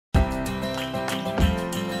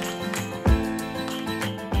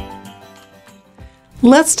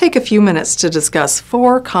Let's take a few minutes to discuss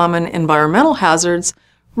 4 common environmental hazards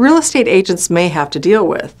real estate agents may have to deal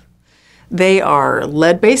with. They are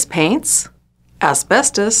lead-based paints,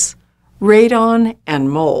 asbestos, radon, and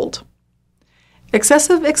mold.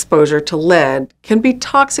 Excessive exposure to lead can be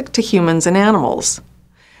toxic to humans and animals.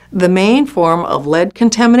 The main form of lead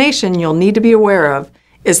contamination you'll need to be aware of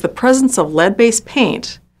is the presence of lead-based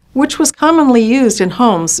paint, which was commonly used in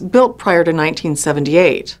homes built prior to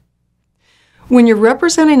 1978. When you're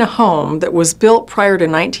representing a home that was built prior to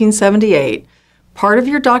 1978, part of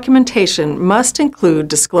your documentation must include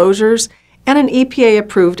disclosures and an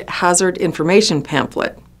EPA-approved hazard information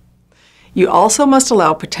pamphlet. You also must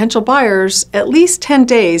allow potential buyers at least 10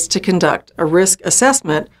 days to conduct a risk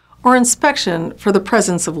assessment or inspection for the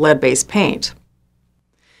presence of lead-based paint.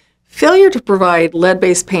 Failure to provide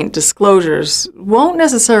lead-based paint disclosures won't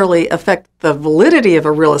necessarily affect the validity of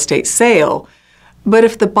a real estate sale, but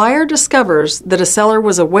if the buyer discovers that a seller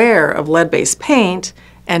was aware of lead-based paint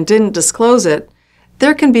and didn't disclose it,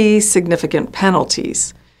 there can be significant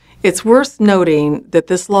penalties. It's worth noting that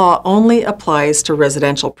this law only applies to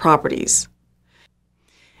residential properties.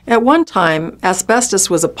 At one time,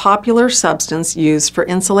 asbestos was a popular substance used for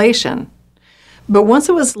insulation. But once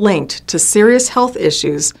it was linked to serious health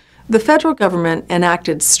issues, the federal government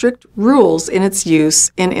enacted strict rules in its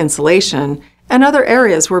use in insulation and other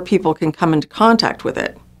areas where people can come into contact with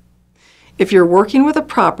it. If you're working with a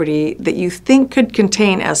property that you think could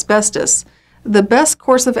contain asbestos, the best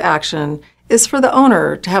course of action is for the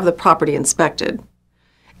owner to have the property inspected.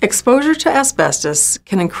 Exposure to asbestos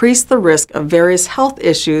can increase the risk of various health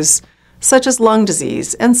issues such as lung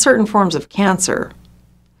disease and certain forms of cancer.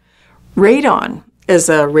 Radon is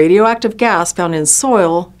a radioactive gas found in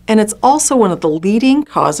soil, and it's also one of the leading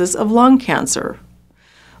causes of lung cancer.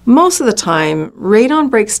 Most of the time, radon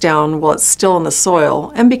breaks down while it's still in the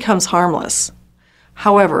soil and becomes harmless.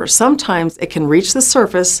 However, sometimes it can reach the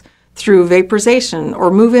surface through vaporization or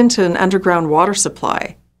move into an underground water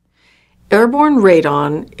supply. Airborne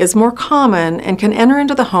radon is more common and can enter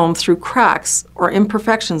into the home through cracks or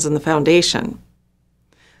imperfections in the foundation.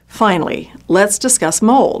 Finally, let's discuss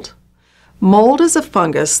mold. Mold is a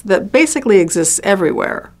fungus that basically exists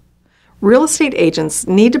everywhere. Real estate agents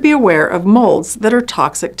need to be aware of molds that are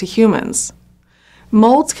toxic to humans.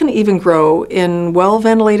 Molds can even grow in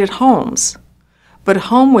well-ventilated homes, but a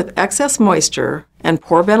home with excess moisture and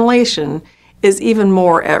poor ventilation is even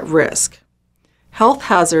more at risk. Health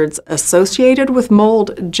hazards associated with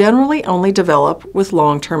mold generally only develop with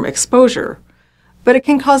long-term exposure, but it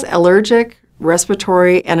can cause allergic,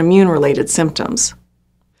 respiratory, and immune-related symptoms.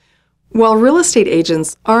 While real estate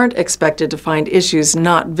agents aren't expected to find issues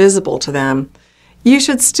not visible to them, you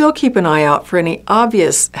should still keep an eye out for any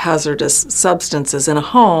obvious hazardous substances in a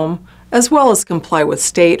home, as well as comply with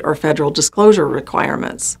state or federal disclosure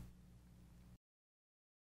requirements.